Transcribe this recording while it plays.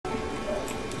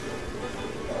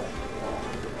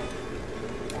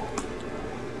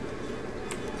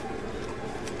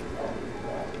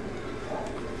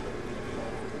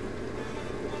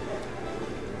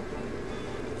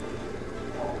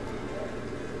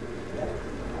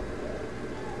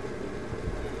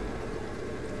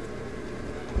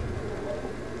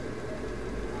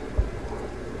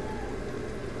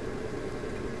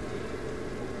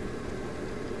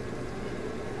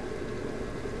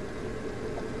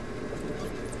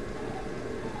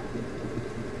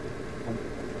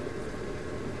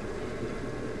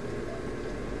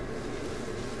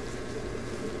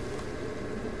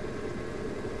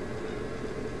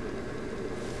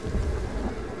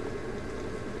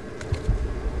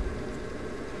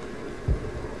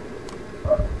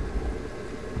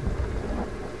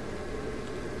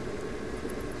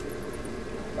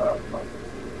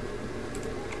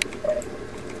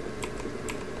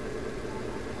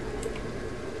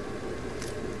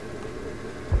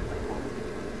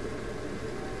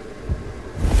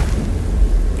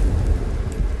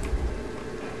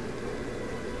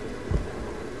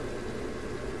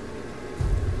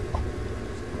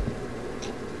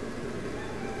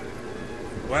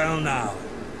Well now,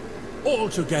 all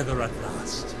together at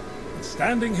last, and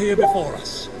standing here before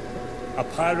us, a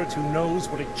pirate who knows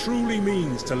what it truly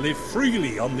means to live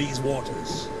freely on these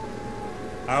waters.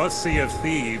 Our Sea of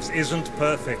Thieves isn't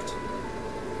perfect.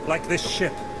 Like this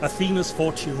ship, Athena's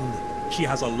Fortune, she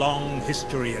has a long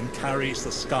history and carries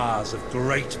the scars of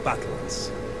great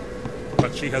battles.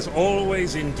 But she has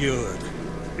always endured.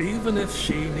 Even if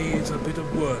she needs a bit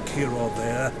of work here or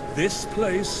there, this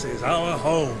place is our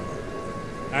home.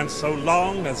 And so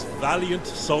long as valiant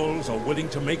souls are willing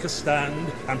to make a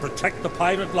stand and protect the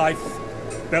pirate life,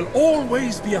 there'll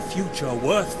always be a future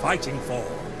worth fighting for.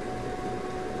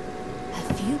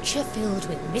 A future filled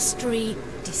with mystery,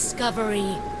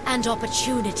 discovery, and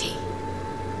opportunity.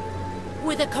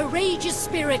 With a courageous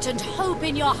spirit and hope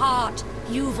in your heart,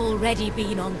 you've already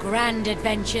been on grand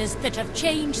adventures that have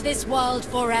changed this world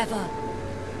forever.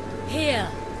 Here,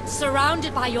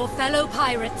 surrounded by your fellow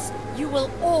pirates, you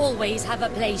will always have a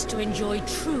place to enjoy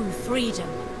true freedom.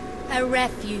 A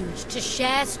refuge to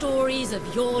share stories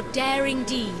of your daring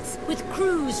deeds with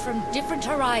crews from different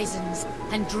horizons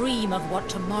and dream of what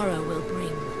tomorrow will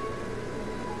bring.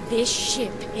 This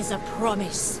ship is a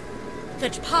promise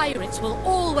that pirates will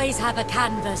always have a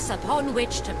canvas upon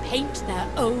which to paint their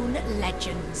own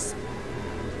legends.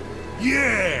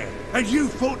 Yeah, and you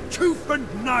fought tooth and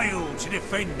nail to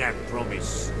defend that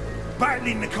promise.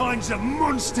 Battling the kinds of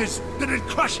monsters that had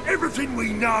crushed everything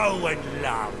we know and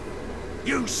love.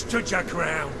 You stood your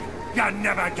ground, you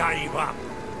never gave up,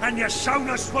 and you've shown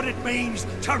us what it means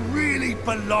to really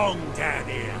belong down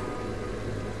here.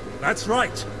 That's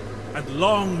right, and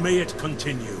long may it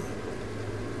continue.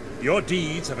 Your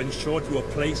deeds have ensured you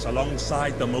a place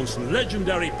alongside the most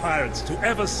legendary pirates to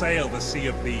ever sail the Sea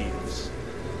of Thieves.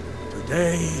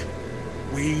 Today,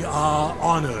 we are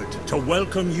honored to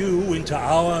welcome you into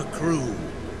our crew.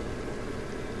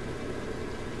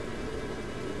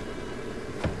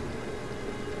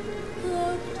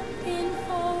 Cloaked in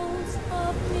folds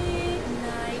of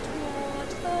midnight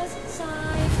waters,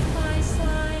 side by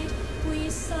side, we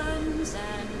sons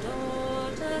and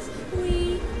daughters,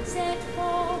 we set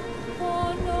forth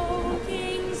for no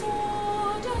king's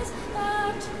orders,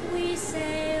 but we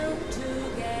sail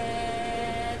together.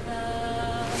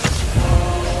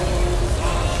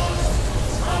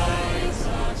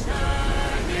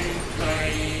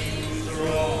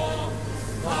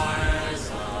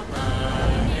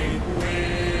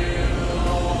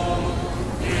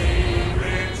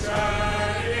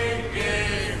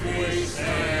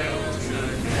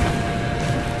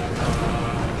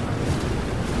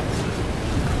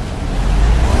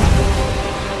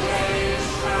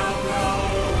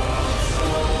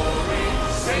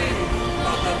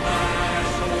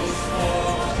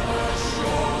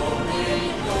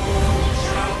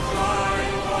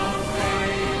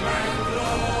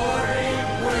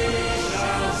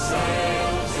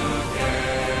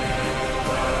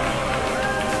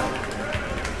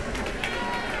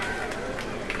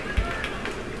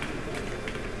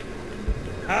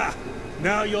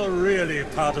 Now you're really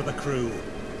part of the crew,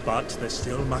 but there's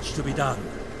still much to be done.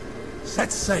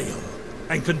 Set sail,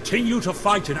 and continue to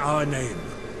fight in our name.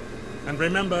 And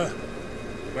remember,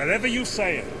 wherever you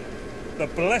sail, the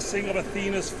blessing of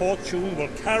Athena's fortune will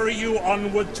carry you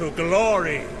onward to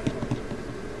glory.